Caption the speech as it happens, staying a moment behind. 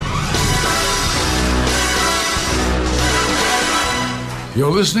You're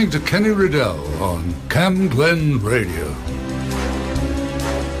listening to Kenny Riddell on Cam Glen Radio.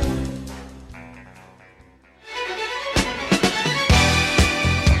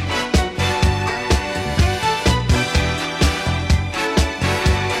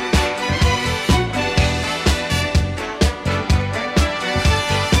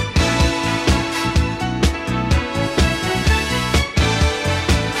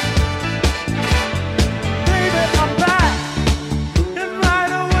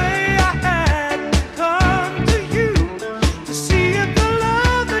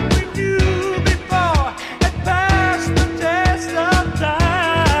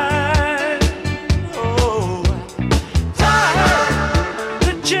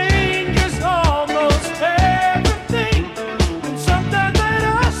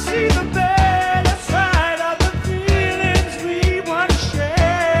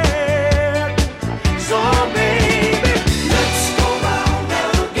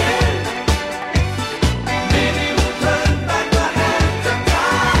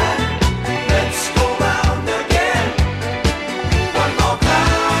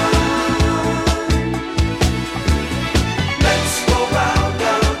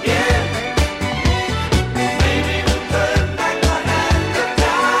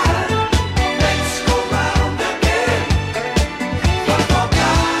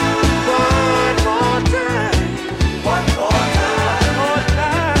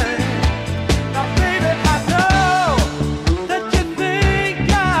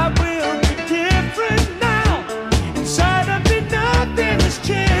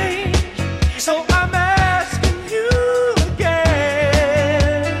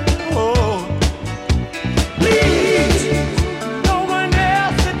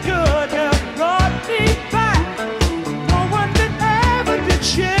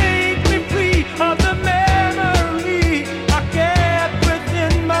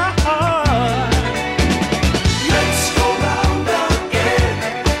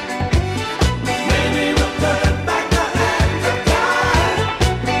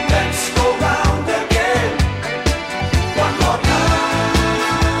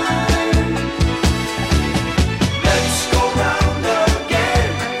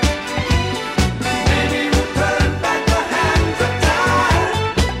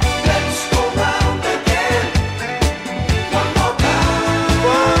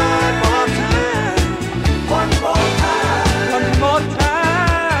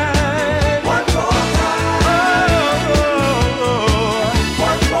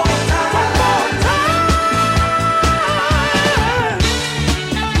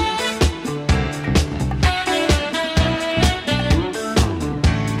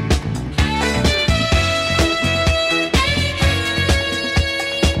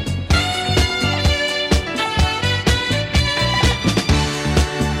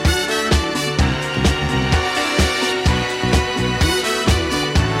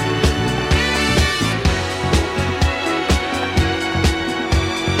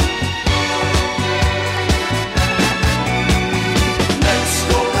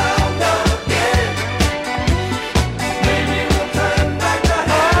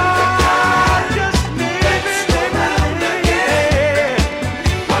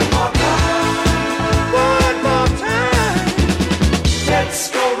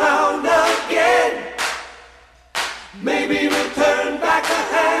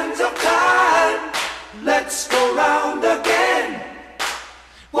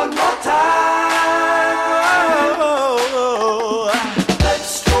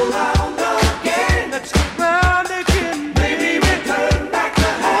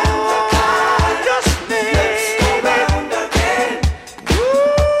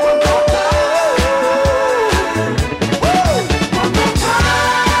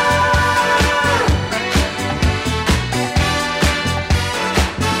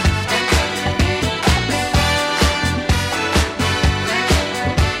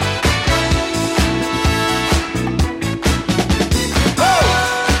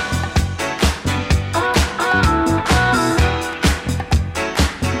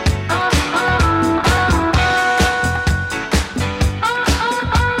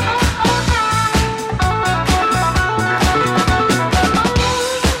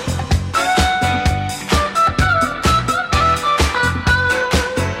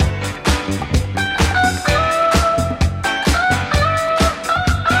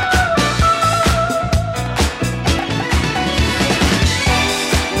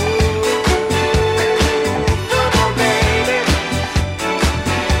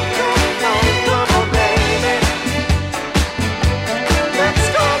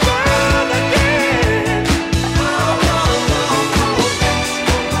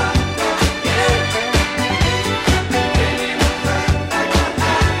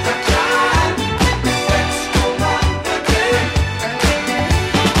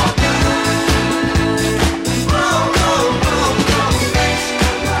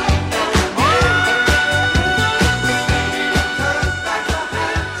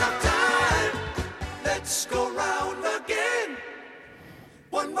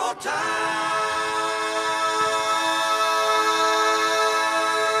 one more time.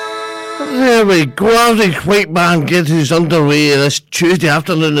 There we go, average white band gets us underway this Tuesday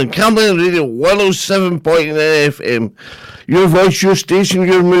afternoon on Camden Radio 107.9 FM. Your voice, your station,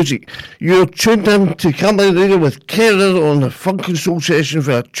 your music. You're tuned in to Camden Radio with Kerr on the Funk and Soul session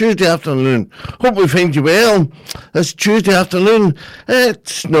for a Tuesday afternoon. Hope we find you well this Tuesday afternoon.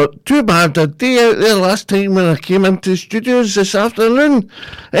 It's not too bad a day out there last time when I came into the studios this afternoon.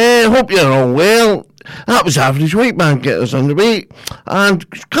 Hope you're all well. That was Average White Band Get Us on the way. And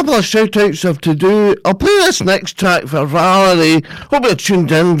a couple of shout outs have to do. I'll play this next track for Valerie. Hope you're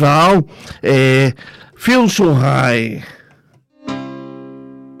tuned in, Val. Feel So High.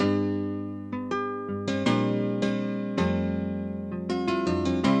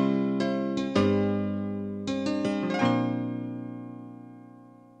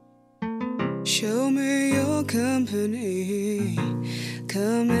 Show me your company.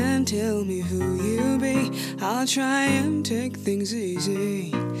 Come and tell me who you be. I'll try and take things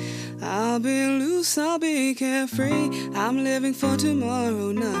easy. I'll be loose, I'll be carefree. I'm living for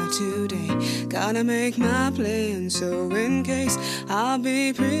tomorrow, not today. Gotta make my plan, so in case I'll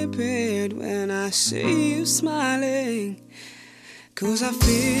be prepared when I see you smiling. 'Cause I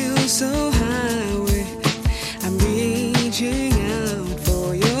feel so high, I'm reaching out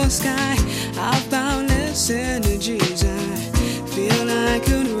for your sky. I've boundless energies. I feel I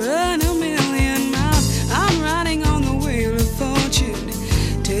could run a million miles. I'm riding on the wheel of fortune,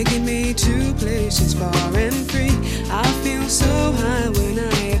 taking me to places far and free. I feel so high when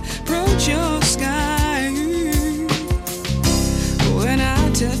I approach your sky. When I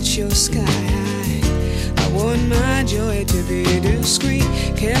touch your sky, I want my joy to be discreet.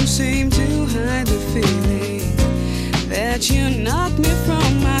 Can't seem to hide the feeling that you knock me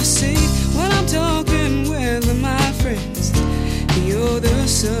from my seat. When I'm talking with my friends, you're the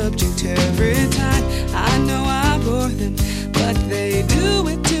subject every time. I know I bore them, but they do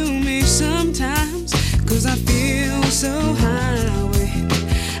it to me sometimes. 'Cause I feel so high,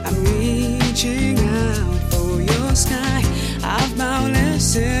 I'm reaching out for your sky. I've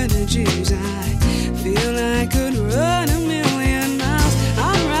boundless energies. I feel I could run a million miles.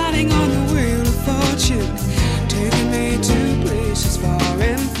 I'm riding on the wheel of fortune, taking me to places far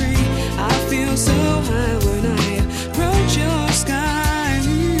and free. I feel so high when I approach your sky.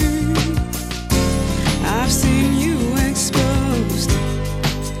 I've seen you exposed,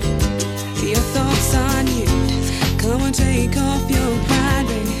 your thoughts on you. Come and take off your pride,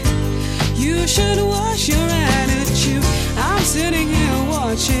 baby. You should wash your attitude. I'm sitting here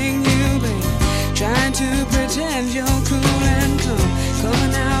watching you, baby, trying to pretend you're cool and calm. Come on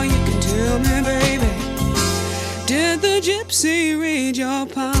now, you can tell me, baby. Did the gypsy read your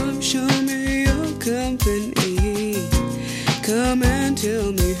palm? Show me your company. Come and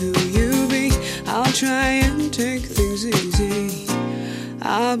tell me who you be. I'll try and take things easy.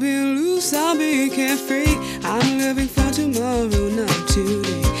 I'll be loose, I'll be carefree. I'm living for tomorrow, not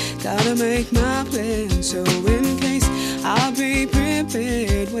today. Gotta make my plan, so in case I'll be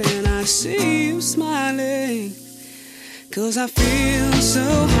prepared when I see you smiling. 'Cause I feel so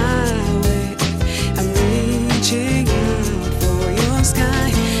high, I'm reaching out for your sky.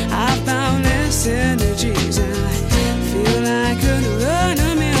 I've boundless energies. I feel I could run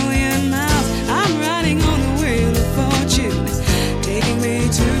a million miles. I'm riding on the wheel of fortune, taking me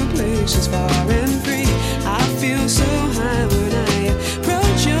to places far and free. I feel so high when I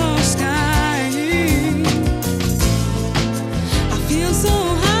approach your sky. I feel so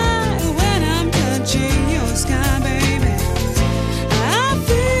high when I'm touching your sky, baby. I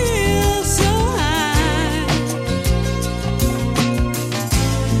feel so high.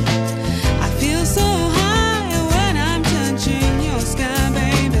 I feel so high when I'm touching your sky,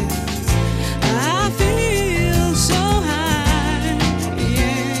 baby. I feel so high,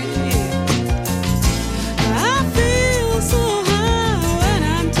 yeah. I feel so high when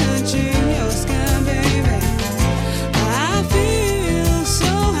I'm touching your sky, baby. I feel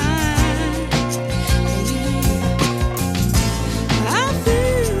so high, yeah. I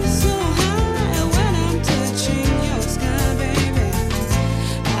feel so high when I'm touching your sky, baby.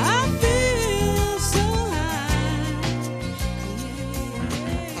 I feel so high,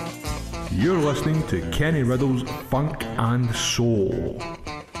 yeah. You're listening to Kenny Riddell's Funk and Soul.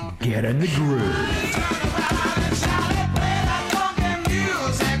 Get in the groove.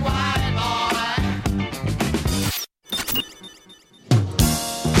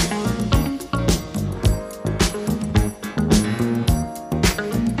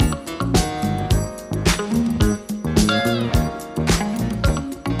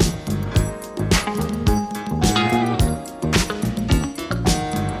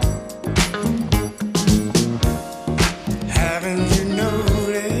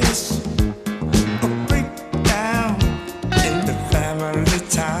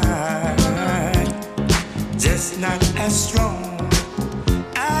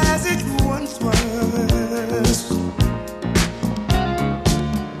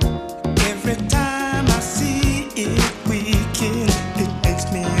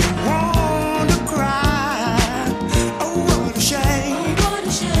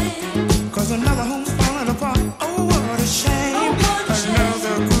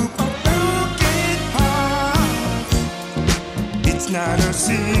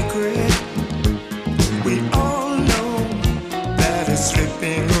 secret. We all know that it's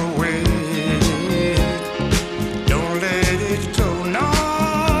slipping away. Don't let it go, no,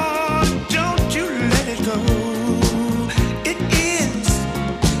 don't you let it go. It is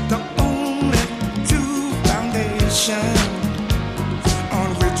the only true foundation on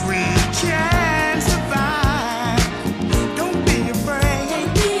which we can survive. Don't be afraid,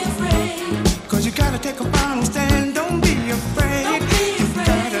 'cause you gotta take a final stand. Don't be afraid, you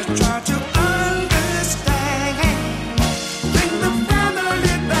gotta try to understand. Bring the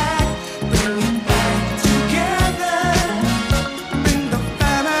family back, bring it back together. Bring the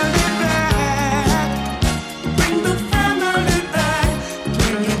family back, bring the family back,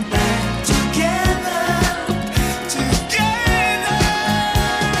 bring it back together, together.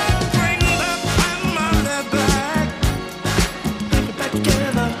 Bring the family back, bring it back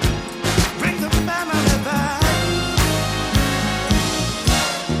together. Bring the family back.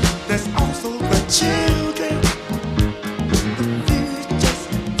 There's also the children. The future's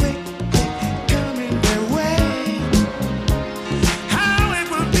quickly coming their way. How it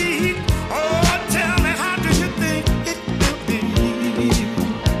will be? Oh, tell me, how do you think it will be?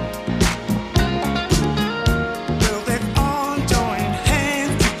 Will they all join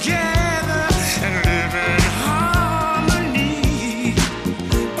hands together and live in harmony?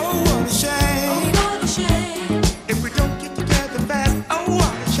 Oh, what a shame. If we don't get together fast, oh,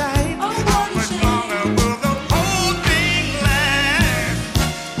 what a shame. How much longer will the whole thing last?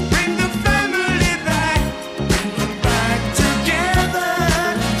 Bring the family back, bring them back together.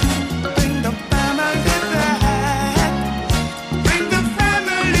 Bring the family back, bring the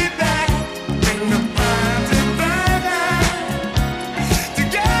family back, bring the family back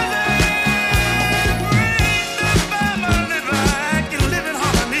together. Bring the family back and live in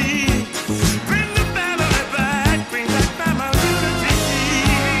harmony. Bring the family back, bring that family unity.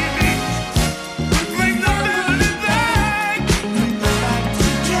 Bring the family back, bring them back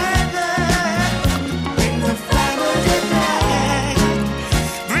together. Bring the family back,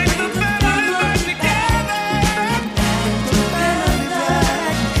 bring the family back together. Bring the family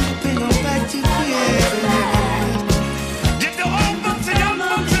back, bring them back together. Get the old folks and young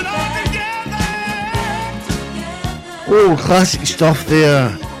folks and all together. Oh, classic stuff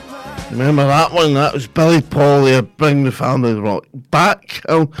there. Remember that one? That was Billy Paul there, Bring the Family Rock Back.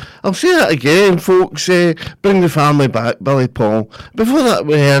 I'll say that again, folks. Bring the Family Back, Billy Paul. Before that,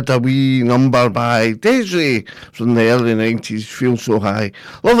 we heard a wee number by Desiree from the early 90s, Feel So High.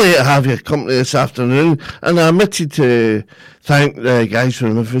 Lovely to have your company this afternoon, and I omitted to thank the guys from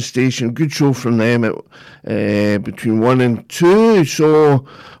the Memphis station. Good show from them at between 1 and 2. So,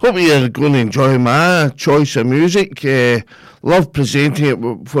 hope you're going to enjoy my choice of music. Love presenting it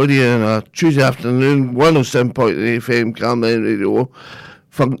for you on a Tuesday afternoon, 107.8 FM, Camden Radio.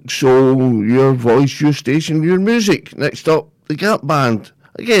 Funk, soul, your voice, your station, your music. Next up, the Gap Band,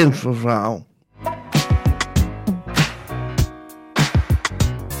 again for Val.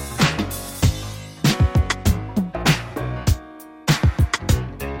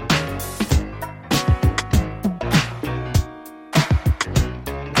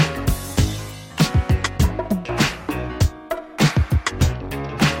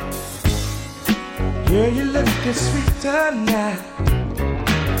 Yeah, you lookin' sweet tonight.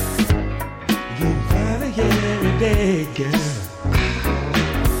 You find it every day, girl.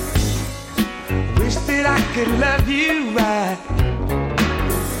 Wish that I could love you right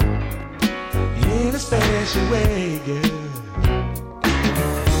in a special way, girl.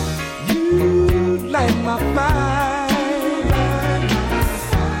 You light my fire.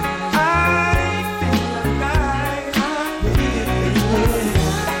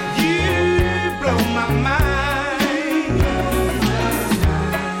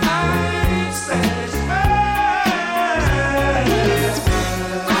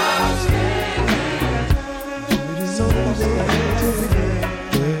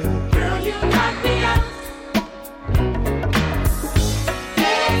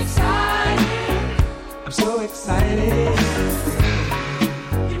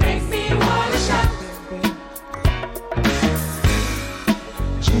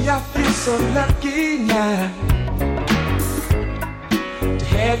 So lucky now to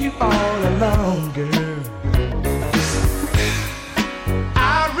have you all along, girl.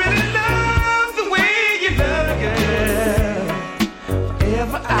 I really love the way you love, girl.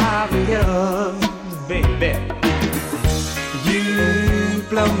 Forever I'll be yours, baby. You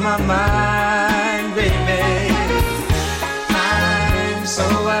blow my mind, baby. I'm so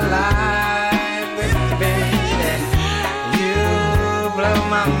alive, baby. You blow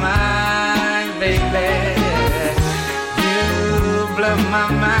my mind. Baby, you blow my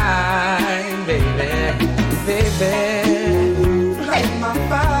mind, baby, baby. Blow my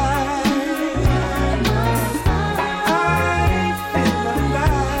mind. I feel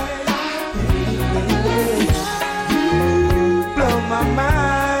alive, baby. You blow my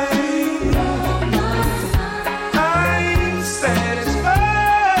mind. I'm satisfied.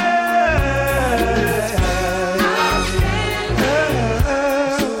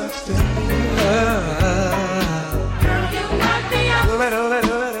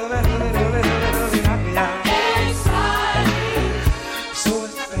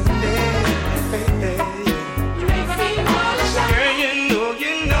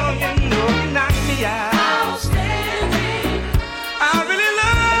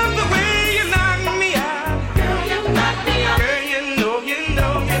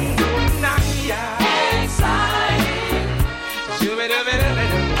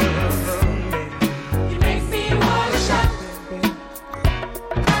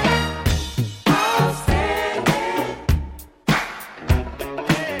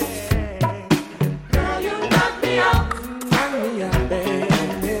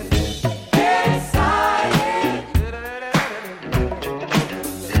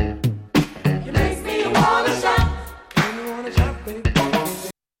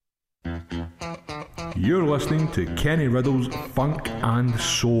 You're listening to Kenny Riddell's Funk and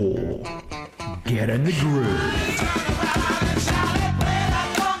Soul. Get in the groove.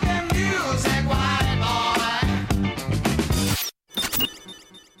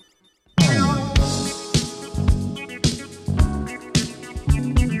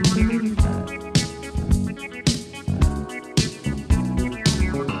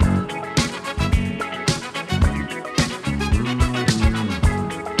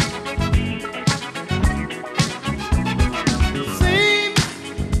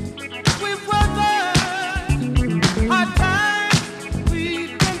 I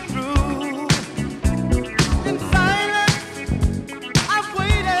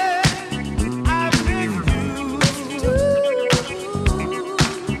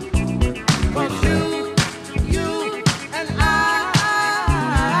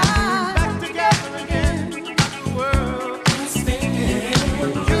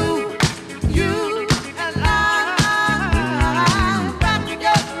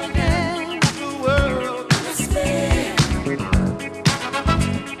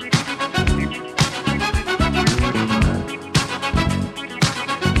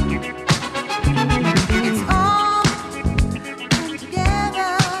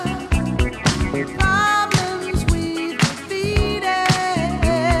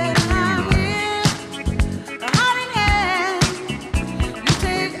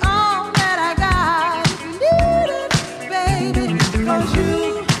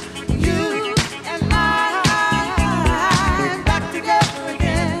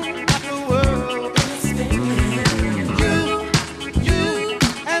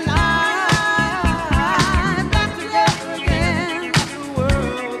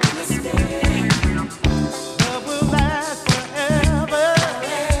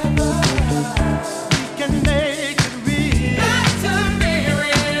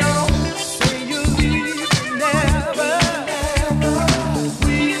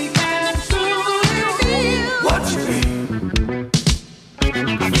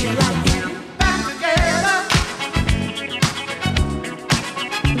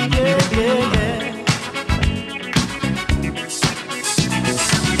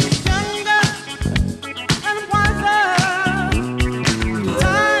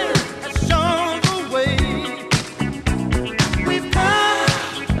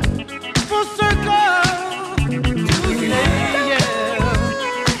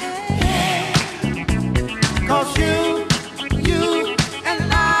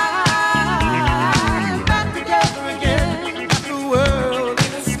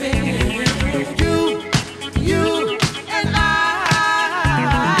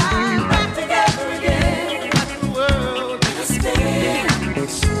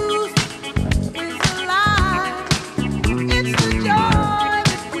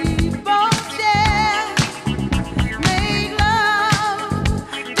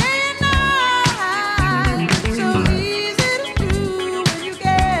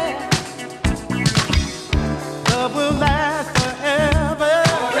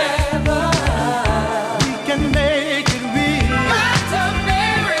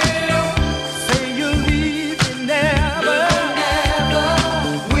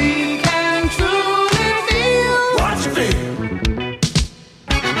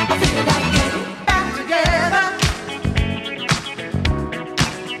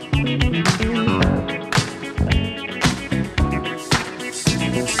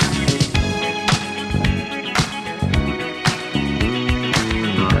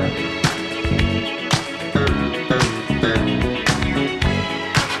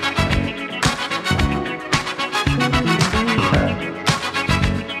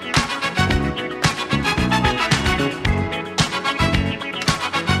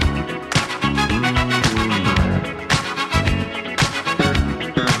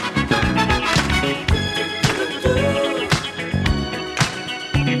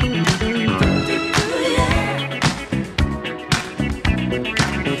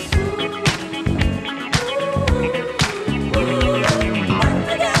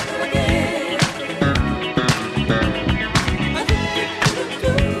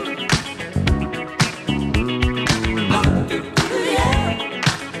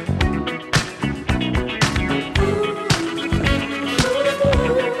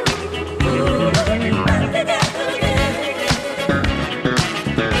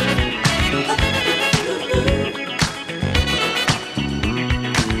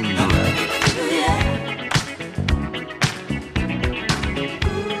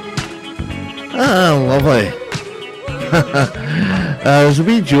Lovely. There's a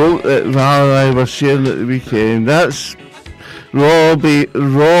wee joke that Val and I were sharing at the weekend. That's Bob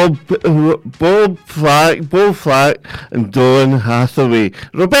Flack and Dawn Hathaway.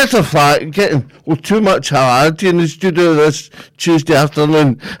 Roberta Flack getting too much hilarity in the studio this Tuesday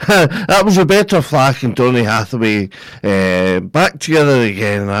afternoon. That was Roberta Flack and Donny Hathaway back together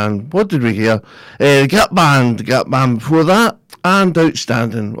again. And what did we hear? The Gap Band before that, and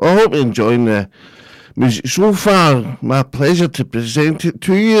Outstanding. I hope you're enjoying the music so far. My pleasure to present it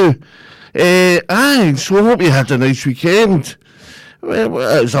to you. So I hope you had a nice weekend. Well, it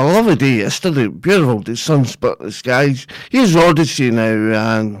was a lovely day yesterday, beautiful, the sun split the skies. Here's Odyssey now,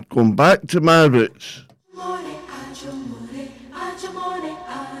 and going back to my roots.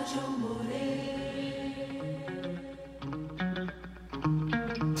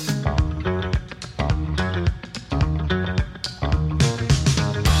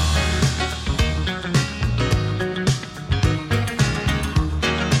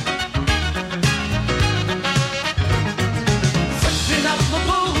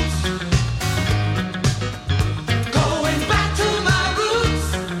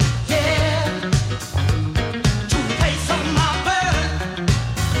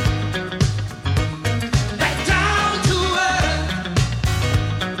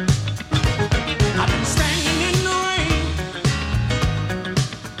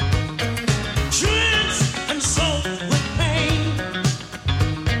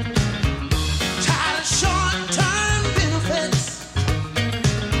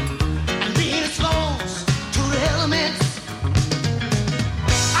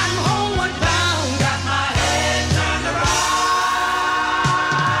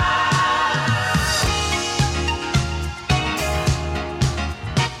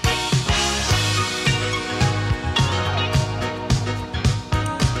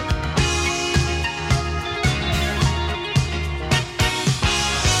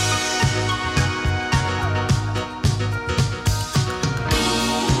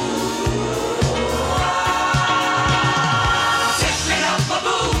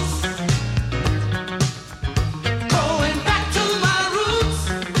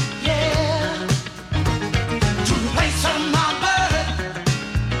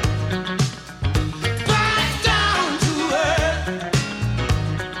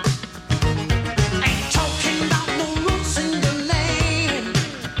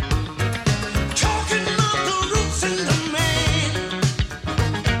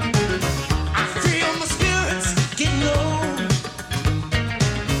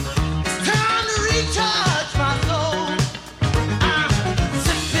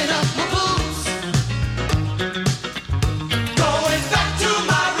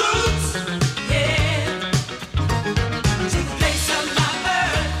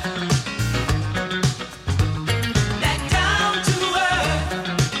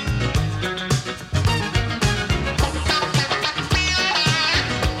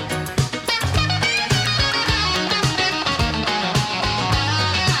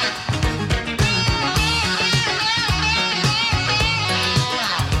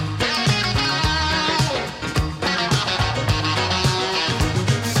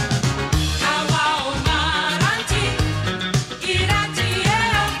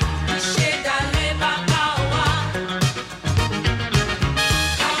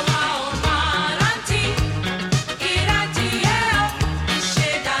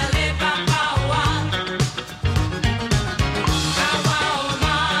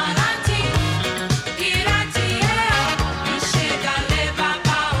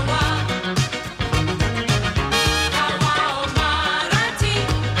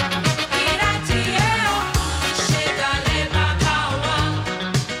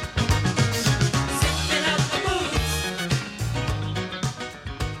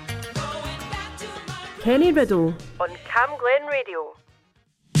 Kenny Riddell on Cam Glen Radio.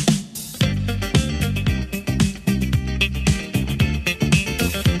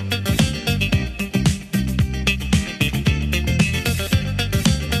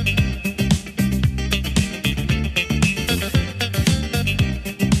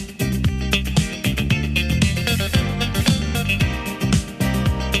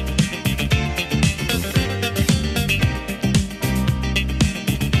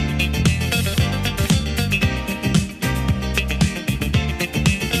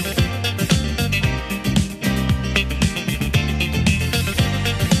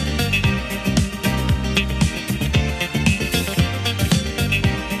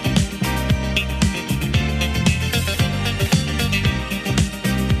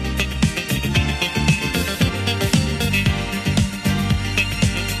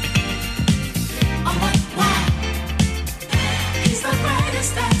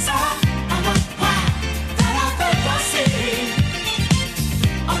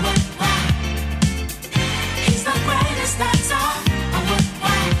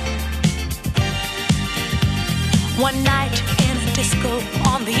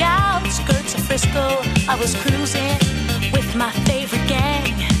 I was cruising with my favorite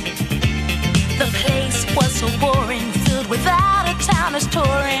gang. The place was so boring, filled with out-of-towners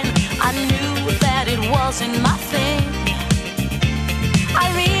touring. I knew that it wasn't my thing.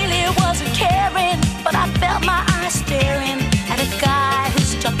 I really wasn't caring, but I felt my eyes staring at a guy who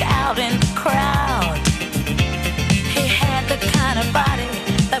stuck out in the crowd. He had the kind of body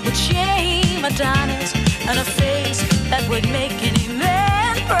that would shame Adonis, and a face that would make any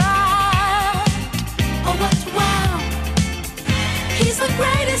man proud. Oh, what wow! He's the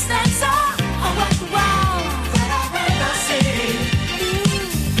greatest dancer. Oh, what wow! That I've ever seen.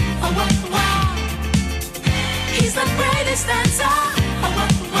 Oh, what wow! He's the greatest dancer. Oh,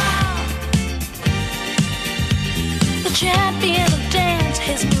 what wow! The champion of dance,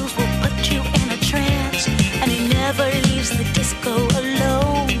 his moves will put you in a trance, and he never leaves the disco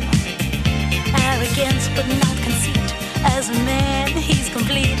alone. Arrogance but not conceit, as a man he's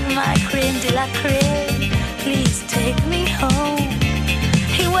complete. My creme de la creme, please take me home.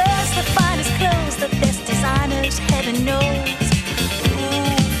 He wears the finest clothes, the best designers, heaven knows.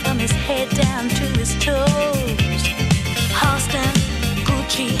 Ooh, from his head down to his toes. Halston,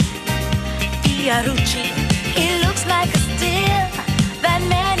 Gucci, Fiorucci, he looks like a steal. That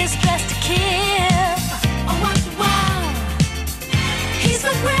man is dressed to kill. Oh, what wow! He's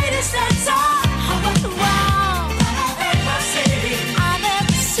the greatest dancer. Oh, what wow! I've ever seen him.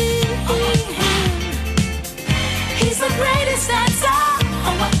 He's the greatest dancer.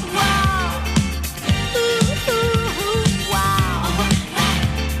 Oh, what wow! Ooh, ooh, ooh, wow! Oh, what wow!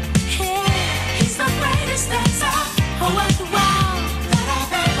 Yeah, he's the greatest dancer. Oh, what wow! That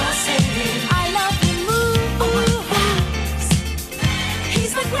I've ever seen. I love him moves.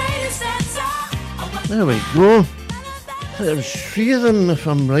 He's the greatest dancer. Oh, what There we go. There was 3 of them, if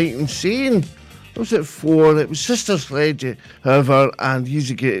I'm right in saying. Was it 4? It was Sister Sledge, however, and He's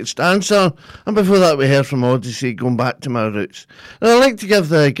the Greatest Dancer. And before that, we heard from Odyssey, Going Back to My Roots. And I'd like to give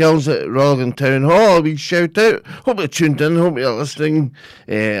the girls at Rotherham Town Hall a wee shout out. Hope you're tuned in, hope you're listening.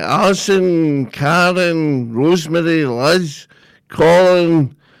 Alison, Karen, Rosemary, Liz,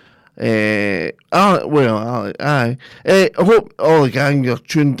 Colin. I hope all the gang are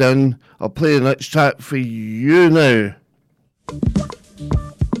tuned in. I'll play the next track for you now.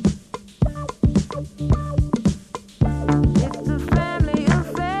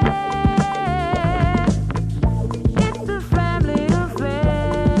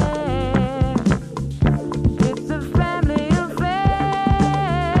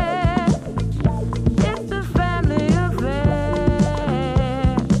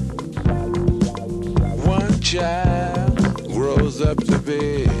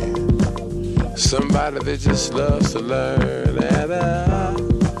 Somebody that just loves to learn, and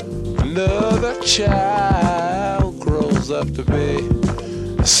another child grows up to be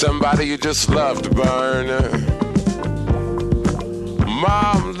somebody you just love to burn.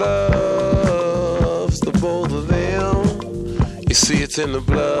 Mom loves the both of them. You see, it's in the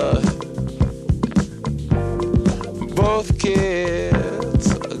blood. Both kids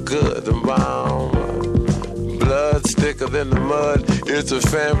are good and bound. Blood's thicker than the mud. It's a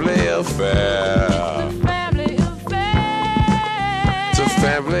family affair. It's a family affair. It's a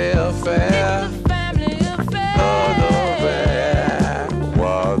family affair. Oh, no bad.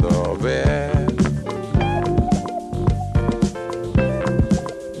 Well, no bad.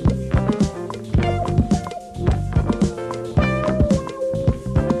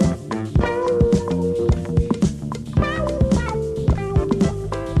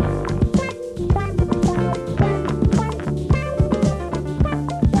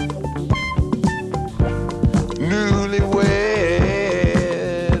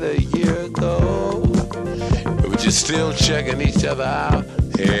 Still checking each other out.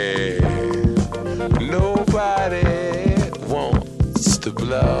 Hey, nobody wants to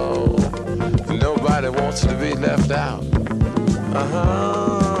blow. Nobody wants to be left out.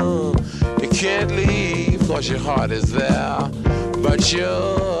 You can't leave cause your heart is there. But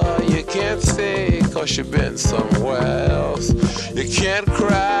you can't stay cause you've been somewhere else. You can't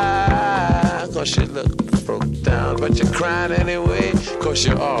cry cause you look broke down. But you're crying anyway cause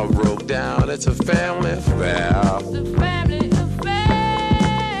you're all broke down. It's a family affair.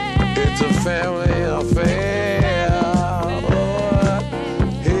 It's a family affair. Oh,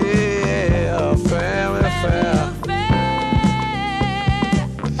 yeah, a family affair.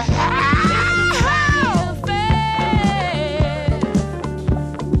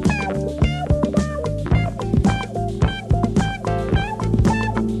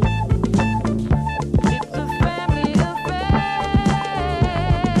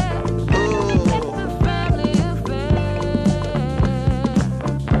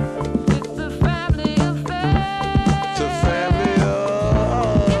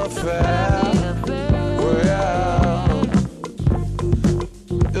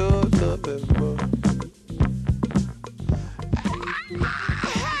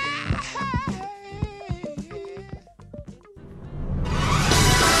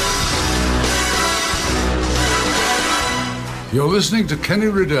 You're listening to Kenny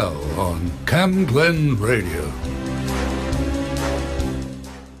Riddell on Cam Glen Radio.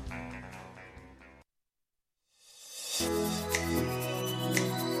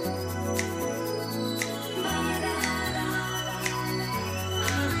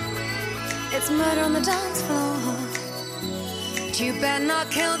 It's murder on the dance floor, but you better not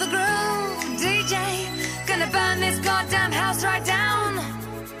kill the groove, DJ. Gonna burn this goddamn house right down.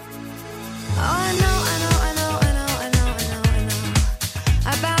 Oh, I know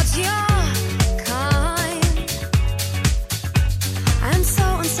about your kind. And so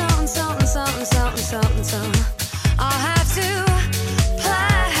I'll have to play.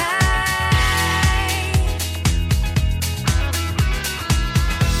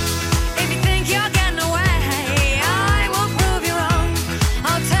 If you think you're getting away, I will prove you wrong.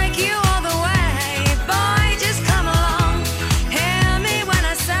 I'll take you all the way. Boy, just come along. Hear me when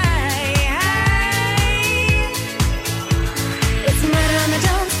I say, hey. It's murder on the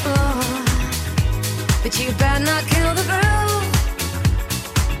dance floor, but you better not kill the groove.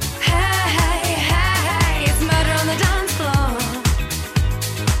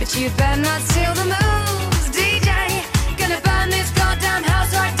 You better not steal the moves, DJ. Gonna burn this goddamn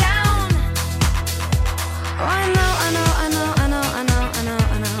house right down. Oh, I know.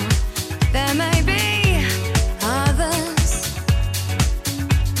 There may be others,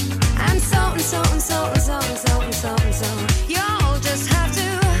 and so. You'll just have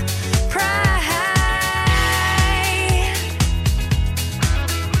to pray.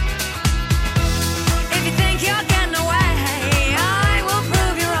 If you think you're getting away,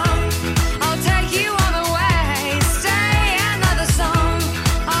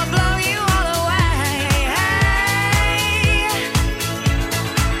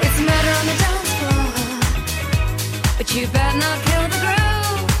 you better not kill the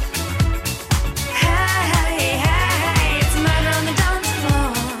groove. Hey, it's murder on the dance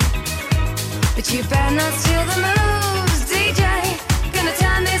floor, but you better not steal the moves, DJ. Gonna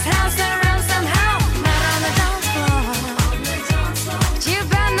turn this house around somehow. Murder on the dance floor, but you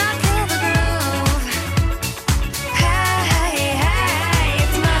better not kill the groove. Hey,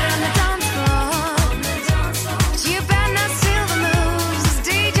 it's murder on the dance floor, but you better not steal the moves,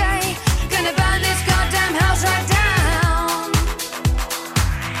 DJ. Gonna burn this goddamn house right down.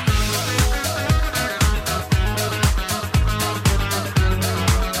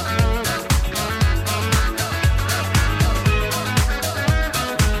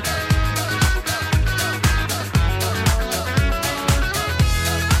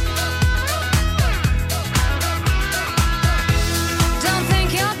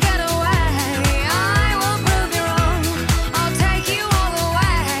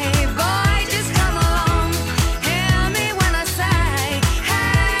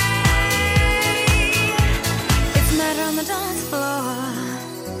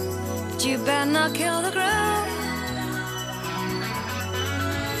 You better not kill the groove.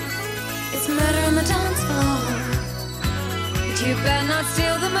 It's murder on the dance floor, but you better not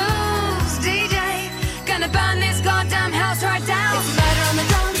steal the moves, DJ. Gonna burn this goddamn house right down. It's murder on the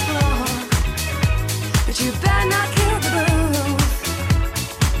dance floor, but you better not kill the groove.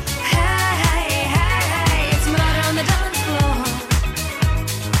 Hey, it's murder on the dance floor,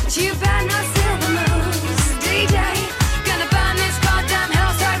 but you better not steal the moves, DJ. Gonna burn this goddamn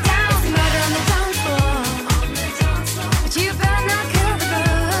house right down.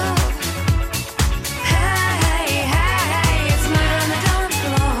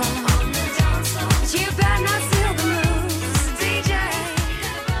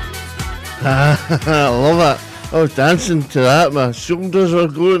 I love it. I was dancing to that, my shoulders were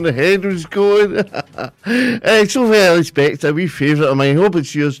going, the head was going. It's so very respect, a wee favourite of mine. Hope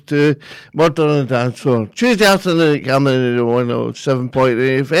it's yours too. Murder on the Dance Floor. Tuesday afternoon at Cameron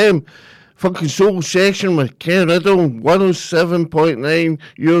 107.8 FM. Funky Soul Session with Ken Riddell, 107.9,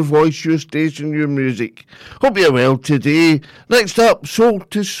 your voice, your station, your music. Hope you're well today. Next up, Soul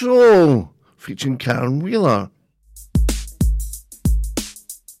to Soul, featuring Karen Wheeler.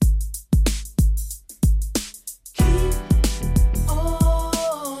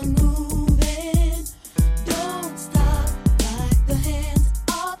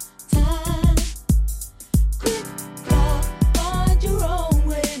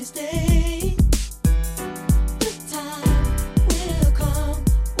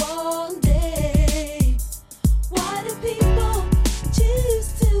 Why do people choose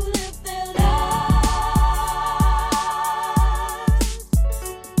to live their lives?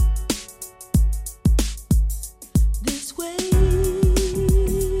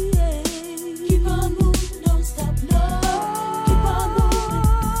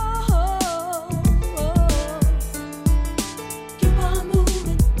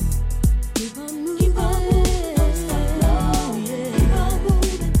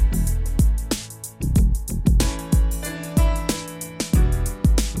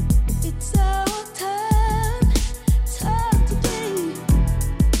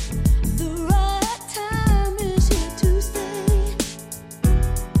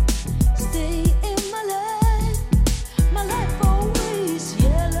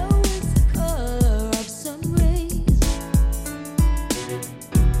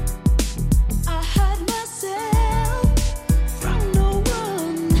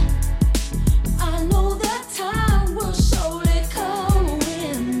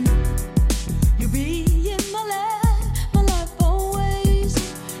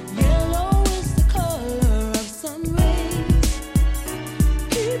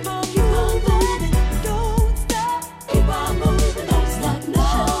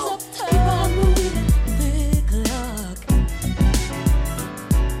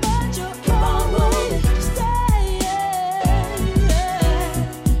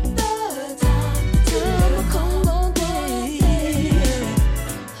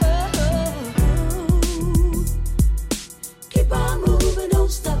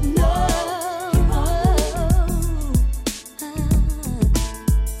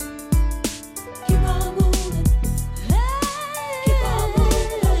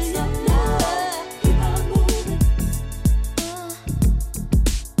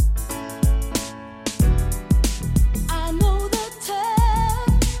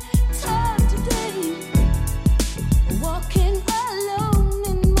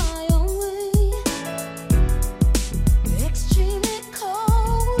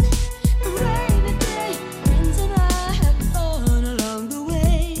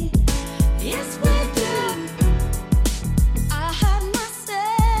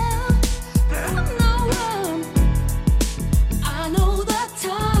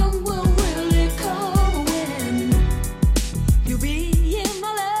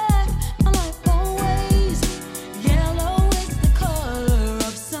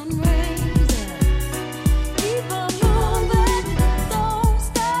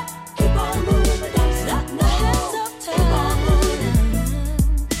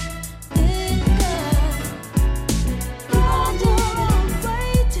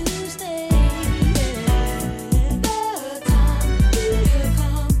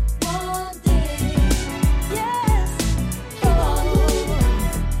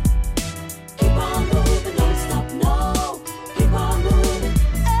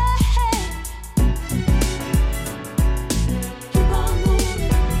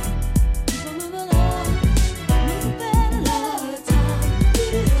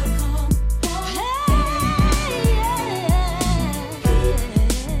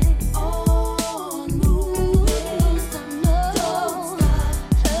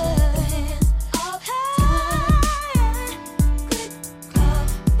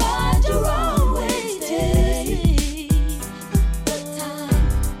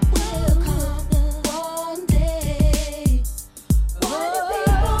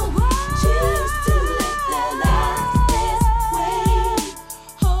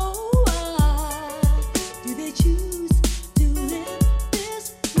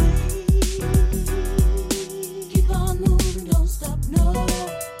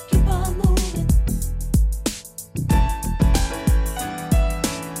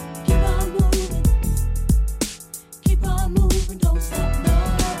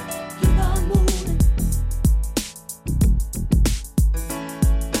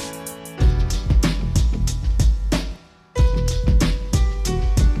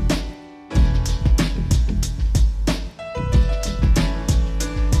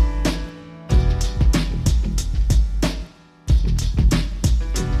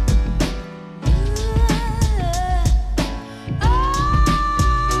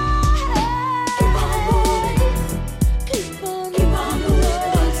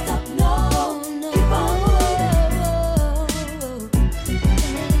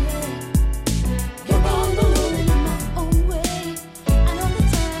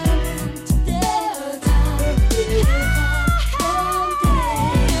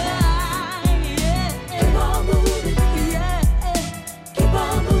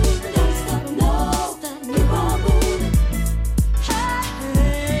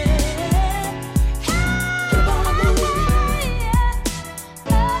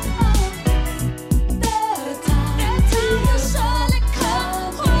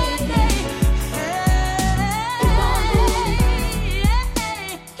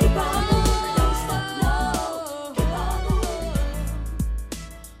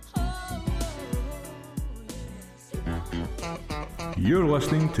 You're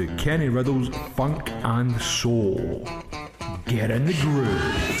listening to Kenny Riddell's Funk and Soul. Get in the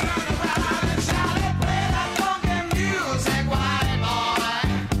groove.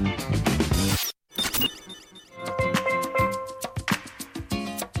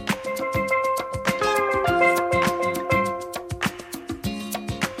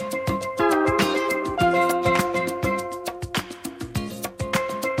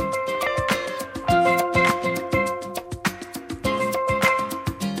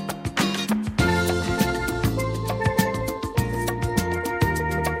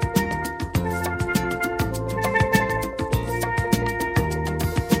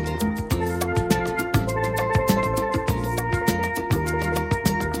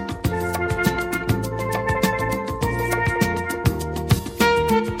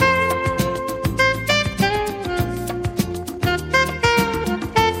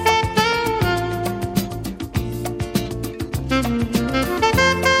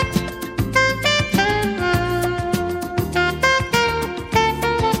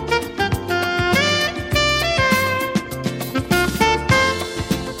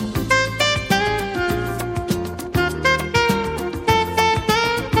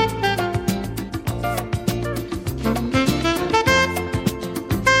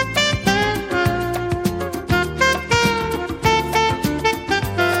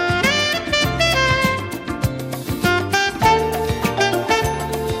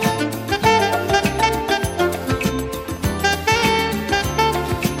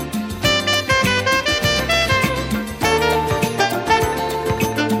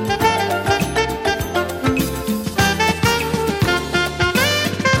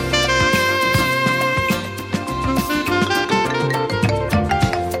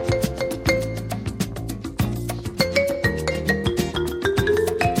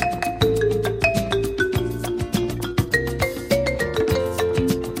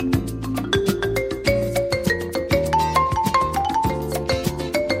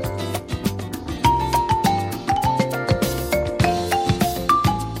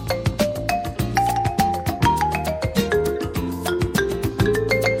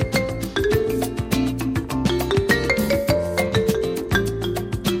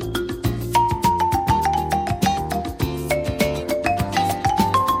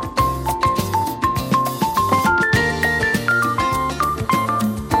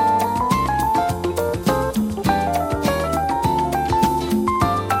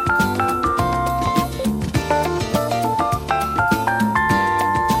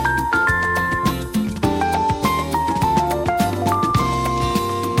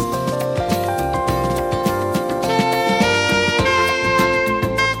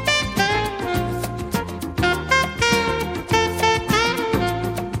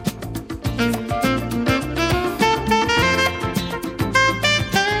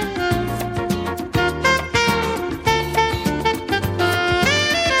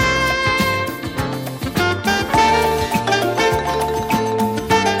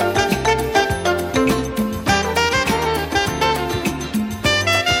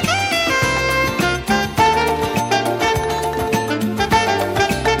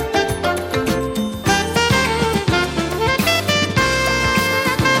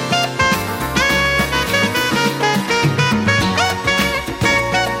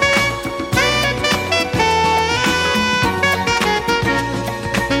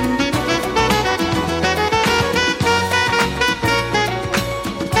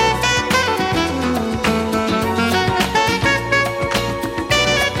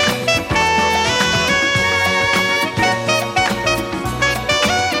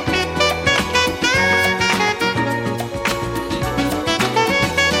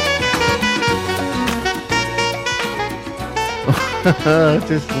 I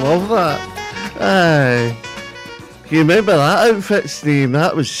just love that. Aye. Can you remember that outfit's name?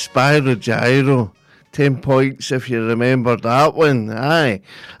 That was Spyro Gyro. 10 points if you remember that one. Aye.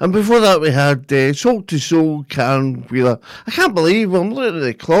 And before that we had Soul to Soul, Karen Wheeler. I can't believe I'm looking at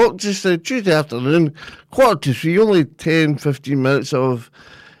the clock just Tuesday afternoon, 2:45, only 10-15 minutes of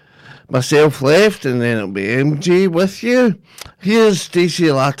myself left, and then it'll be MJ with you. Here's Stacey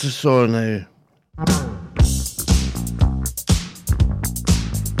Lattisaw now.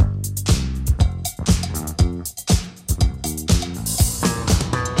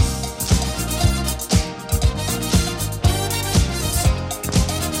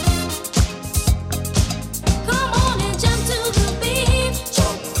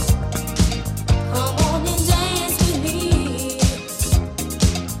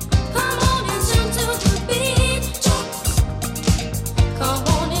 Come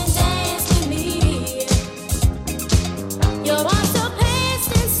on and dance with me.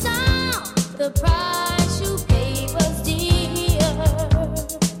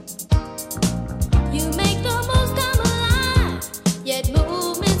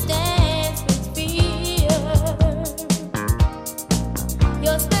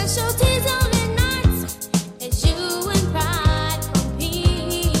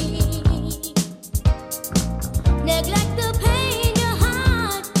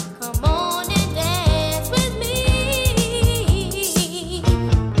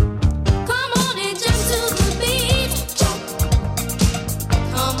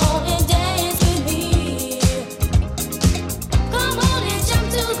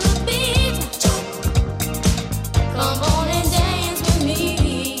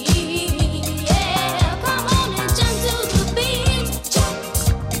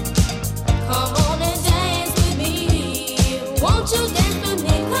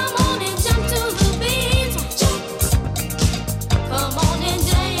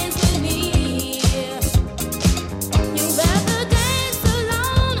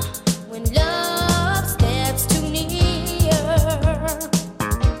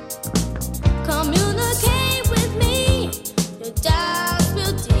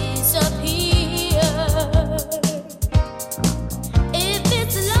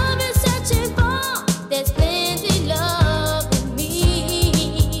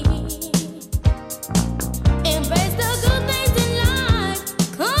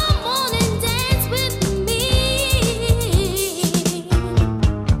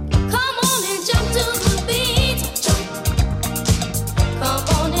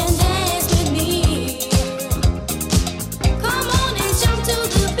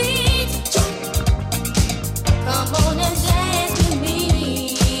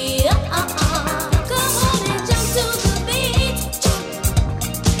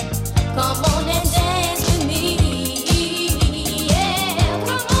 Come on and dance with me. Yeah,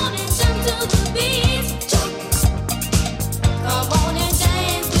 come on and jump to the beat. Come on and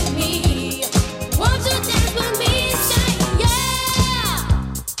dance with me. Won't you dance with me? Say yeah.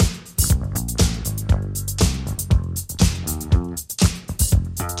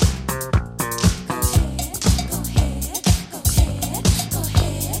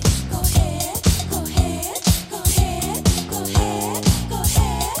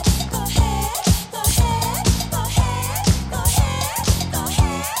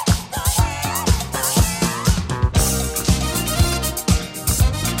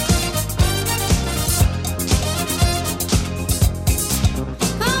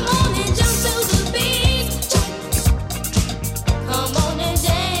 Come on and jump to the beat. Come on and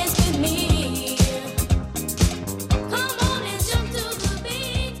dance with me. Come on and jump to the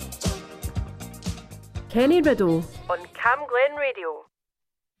beat. Kenny Riddell on Cam Glen Radio.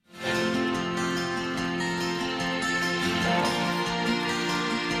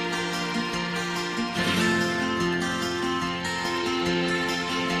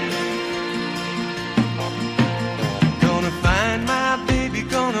 Gonna find my baby,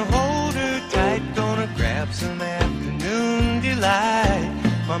 gonna hold her tight, gonna grab some afternoon delight.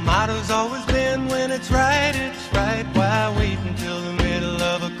 My motto's always been when it's right, why wait until the middle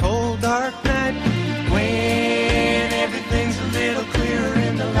of a cold dark night, when everything's a little clearer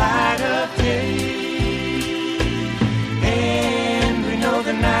in the light of day, and we know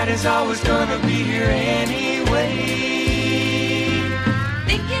the night is always gonna be here anyway.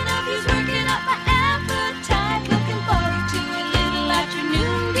 Thinking of you's working up my appetite. Looking forward to a little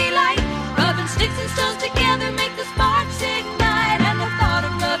afternoon delight. Rubbing sticks and stones together make the sparks ignite. And the thought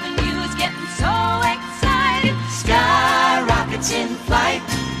of loving you is getting so exciting. Sky rockets in flight,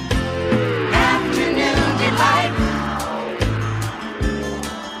 afternoon delight.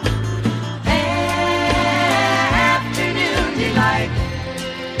 Afternoon delight.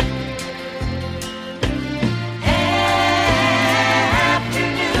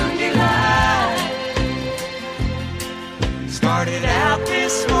 Afternoon delight. Started out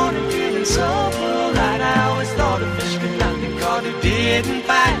this morning feeling so polite. I always thought a fish could not be caught who didn't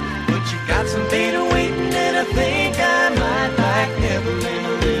bite. But you got some beta waiting and I think I might like Neverland, a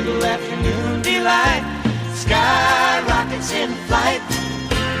little afternoon delight. Sky rockets in flight,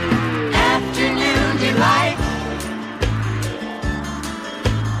 afternoon delight.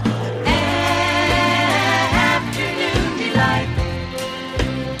 Afternoon delight.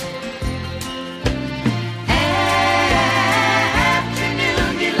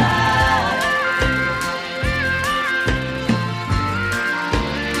 Afternoon delight.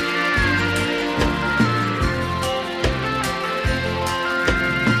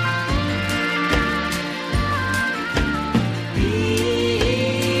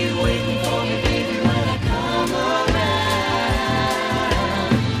 Be waiting for me, baby, when I come around.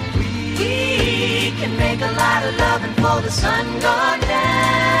 We can make a lot of loving before the sun gone down.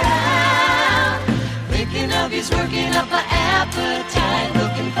 Thinking of you's working up my appetite.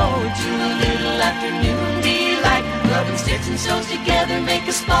 Looking forward to a little afternoon delight. Rubbing sticks and stones together make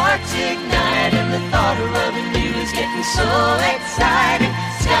a sparks ignite. And the thought of loving you is getting so exciting.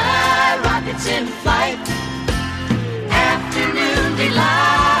 Sky rockets in flight, afternoon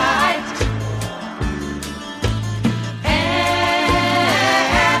delight.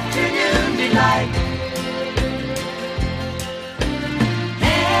 Afternoon delight.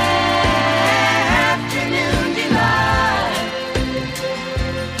 Afternoon delight.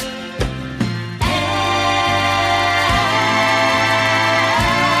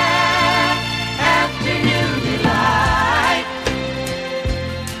 Afternoon delight.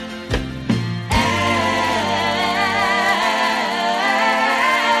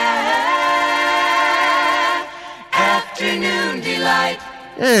 Afternoon delight.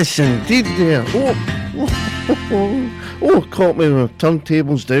 Yes, indeed, there. Caught me with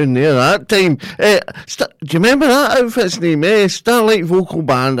turntables down there that time. Do you remember that outfit's name? Starlight Vocal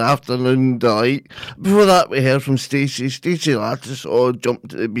Band, Afternoon Delight. Before that, we heard from Stacey Lattice, Jump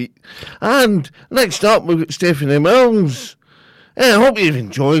to the Beat. And next up, we've got Stephanie Mills. I hope you've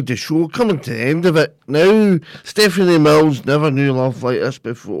enjoyed the show. Coming to the end of it now. Stephanie Mills never knew love like this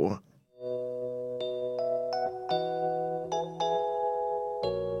before.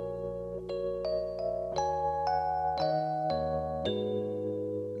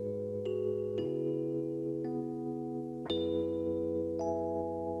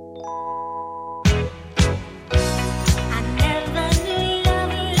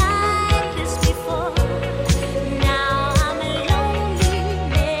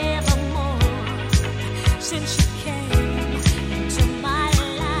 Since you came into my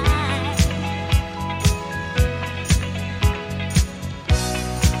life.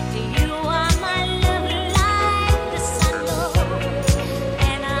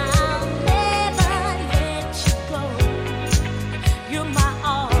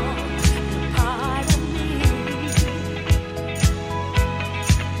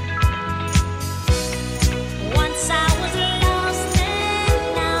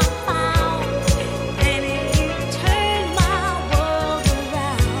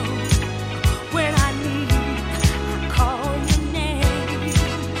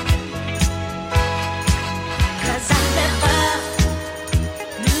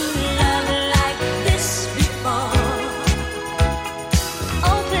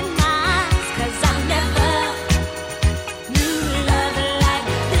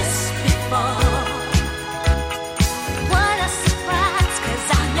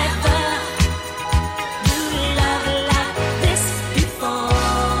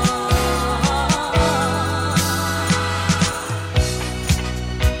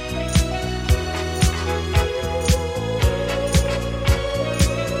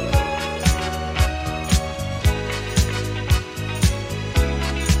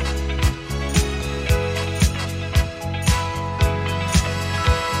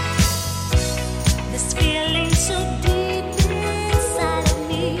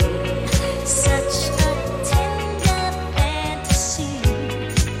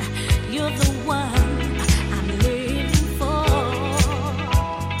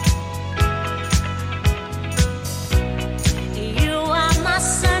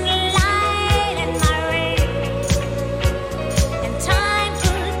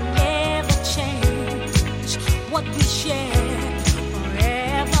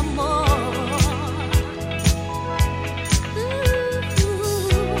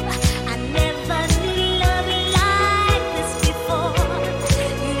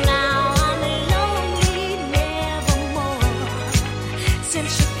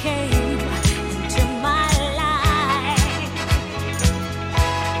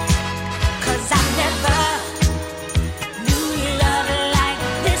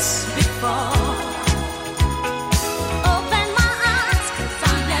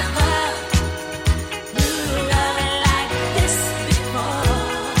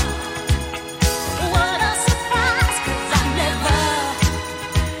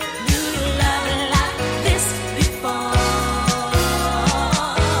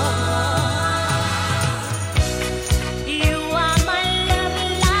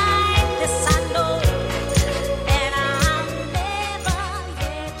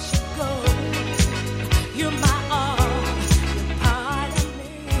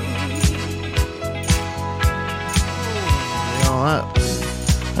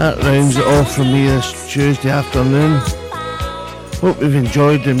 That rounds it off for me this Tuesday afternoon. Hope you've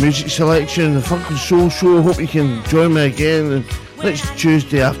enjoyed the music selection, the Funk and Soul Show. Hope you can join me again next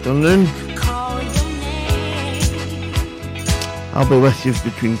Tuesday afternoon. I'll be with you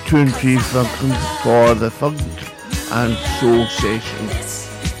between 2 and 3 for the Funk and Soul session.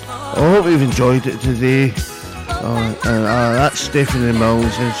 I hope you've enjoyed it today. That's Stephanie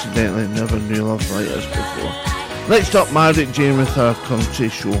Mills, incidentally. Never knew love like this before. Next up, Margaret Jane with her country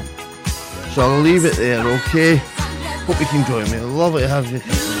show. So I'll leave it there, okay? Hope you can join me. Lovely to have you.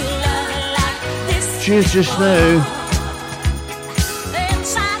 Cheers just now.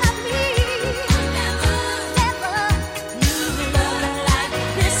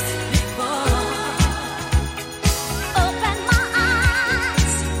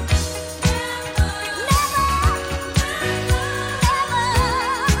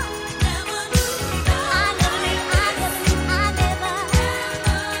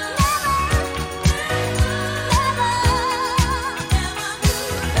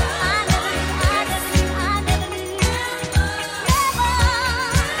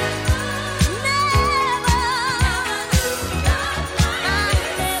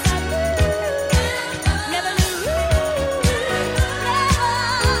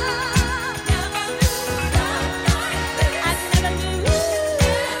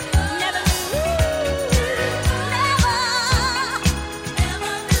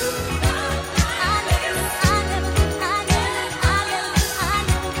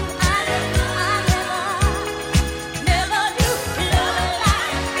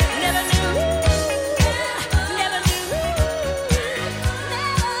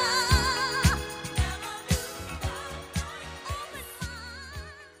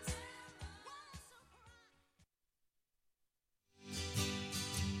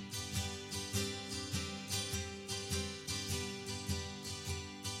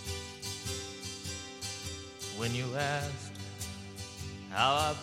 When you asked how I